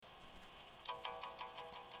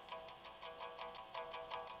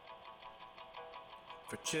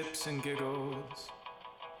for chips and giggles.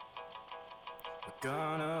 We're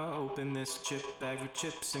gonna open this chip bag for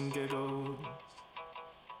chips and giggles.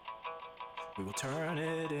 We will turn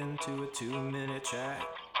it into a 2-minute chat.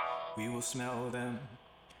 We will smell them.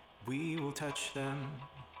 We will touch them.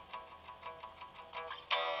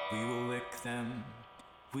 We will lick them.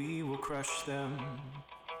 We will crush them.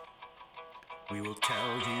 We will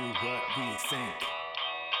tell you what we think.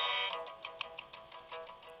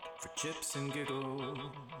 For chips and giggles.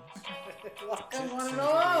 Welcome, one and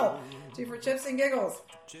all, to For Chips and Giggles,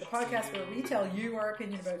 the podcast where we tell you our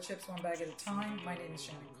opinion about chips one bag at a time. My name is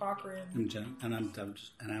Shannon Cochran. I'm Jen, and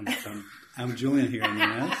I'm Julian here in the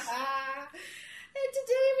mess. And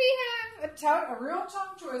today we have a real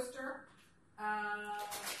tongue twister.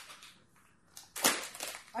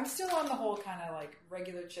 I'm still on the whole kind of like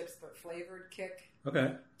regular chips but flavored kick.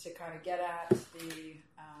 Okay. To kind of get at the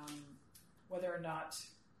whether or not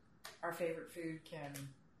our favorite food can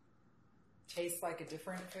taste like a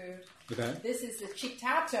different food. Okay. This is the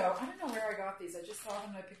Chitato. I don't know where I got these. I just saw them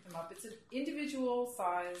and I picked them up. It's an individual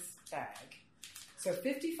size bag. So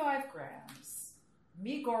 55 grams.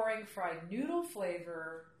 Mee goreng fried noodle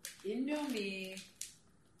flavor Indomie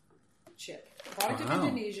chip. Product of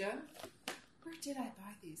Indonesia. Where did I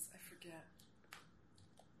buy these? I forget.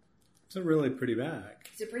 It's a really pretty bag.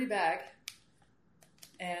 It's a pretty bag.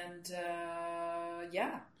 And,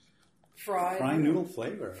 yeah. Fried noodle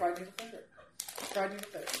flavor. Fried noodle flavor.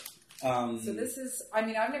 So this is, I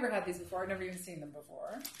mean, I've never had these before. I've never even seen them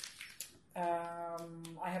before.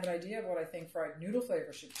 I have an idea of what I think fried noodle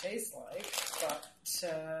flavor should taste like. But,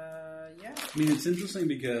 yeah. I mean, it's interesting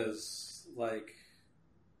because, like,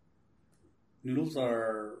 noodles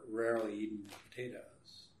are rarely eaten with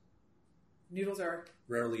potatoes. Noodles are?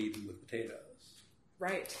 Rarely eaten with potatoes.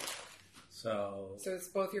 Right. So it's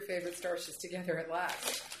both your favorite starches together at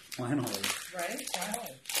last. Finally. Right?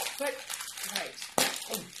 Finally. But, right.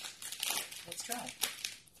 Oh, let's try.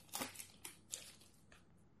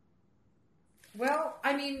 Well,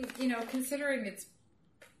 I mean, you know, considering it's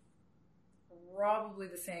probably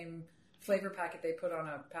the same flavor packet they put on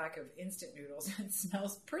a pack of instant noodles, it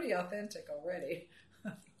smells pretty authentic already.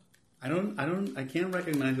 I can't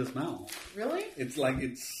recognize the smell. Really? It's like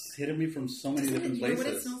it's hitting me from so many different places. You know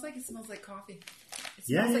what it smells like? It smells like coffee. It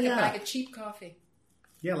smells like a bag of cheap coffee.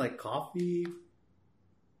 Yeah, like coffee.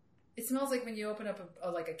 It smells like when you open up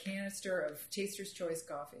a canister of Taster's Choice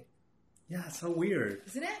coffee. Yeah, it's so weird.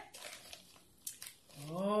 Isn't it?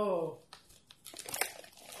 Oh.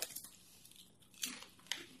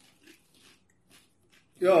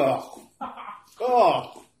 Oh.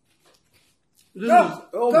 Oh.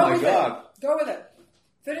 Go my with God. It. Go with it.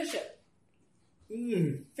 Finish it.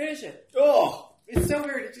 Finish it. Oh. It's so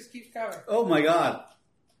weird. It just keeps coming. Oh my God.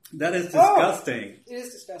 That is disgusting. It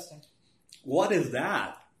is disgusting. What is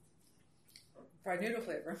that? Fried noodle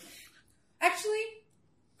flavor. Actually,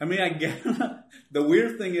 I mean, I get the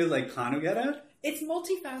weird thing is I kind of get it. It's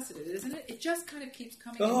multifaceted, isn't it? It just kind of keeps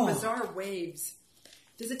coming in bizarre waves.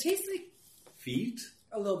 Does it taste like feet?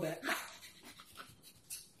 A little bit.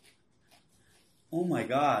 Oh my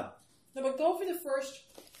God. No, but go for the first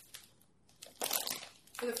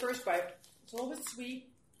bite. It's a little bit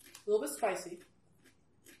sweet, a little bit spicy.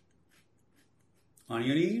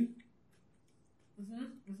 Oniony?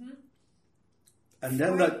 Mm-hmm. And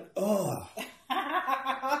then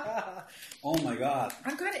oh my God.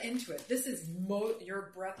 I'm kind of into it. This is,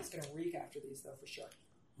 your breath is going to reek after these, though, for sure.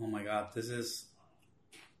 Oh my God, this is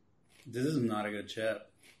not a good chip.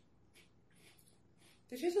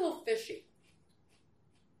 This is a little fishy.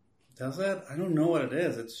 Does it? I don't know what it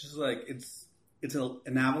is. It's just like, it's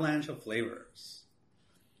an avalanche of flavors.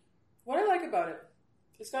 What I like about it,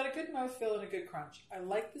 it's got a good mouthfeel and a good crunch. I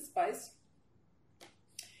like the spice.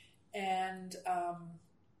 And I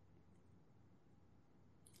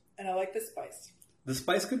like the spice. The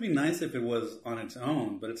spice could be nice if it was on its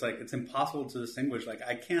own, but it's like, it's impossible to distinguish. Like,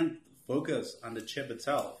 I can't focus on the chip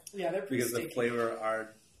itself. Yeah, they're pretty because sticky. The flavor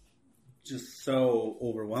are just so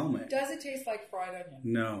overwhelming. Does it taste like fried onion?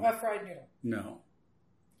 No. Fried noodle? No.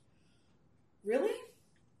 Really?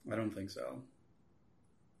 I don't think so.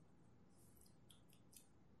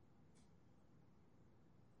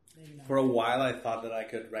 For a while, I thought that I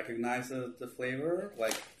could recognize the flavor,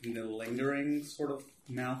 like in the lingering sort of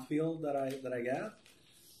mouthfeel that I get.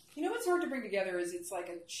 You know what's hard to bring together is it's like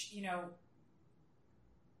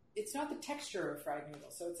it's not the texture of fried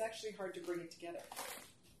noodles, so it's actually hard to bring it together.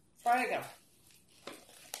 Try it again.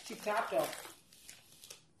 Chitato.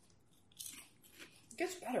 It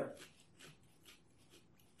gets better.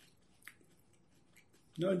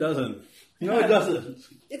 No, it doesn't. No, it doesn't.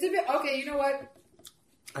 It's a bit... Okay, you know what?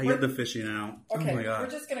 I get the fishy now. Okay, oh my God. we're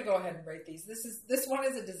just going to go ahead and rate these. This one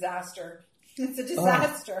is a disaster. It's a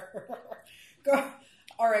disaster. Go.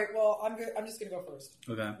 All right. Well, I'm just going to go first.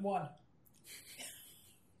 Okay. 1.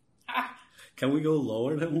 Can we go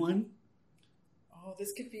lower than 1? Oh,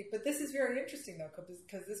 this could be, but this is very interesting though,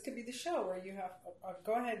 because this could be the show where you have.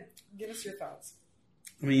 Go ahead, give us your thoughts.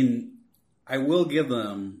 I mean, I will give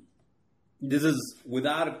them. This is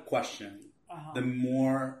without a question the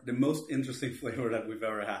most interesting flavor that we've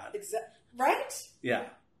ever had. Right? Yeah.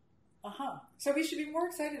 So we should be more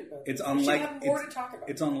excited about it. It's unlike we should have more to talk about.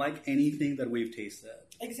 It's unlike anything that we've tasted.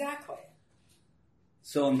 Exactly.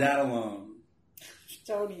 So on that alone,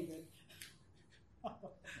 don't even.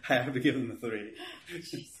 I have to give them a 3.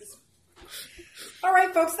 Jesus. All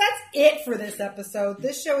right, folks, that's it for this episode.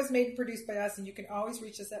 This show is made and produced by us, and you can always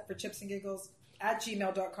reach us for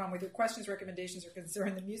chipsandgiggles@gmail.com with your questions, recommendations, or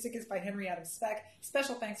concern. The music is by Henry Adam Speck.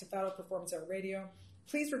 Special thanks to Fado Performance Art Radio.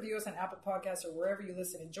 Please review us on Apple Podcasts or wherever you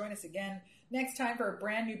listen, and join us again next time for a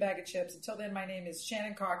brand new bag of chips. Until then, my name is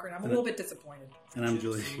Shannon Cochran. I'm a little bit disappointed. And I'm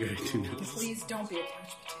Julie. Please don't be a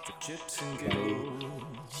couch potato. Chips and giggles.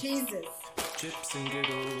 Jesus. Chips and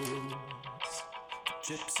giggles.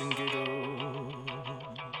 Chips and giggles.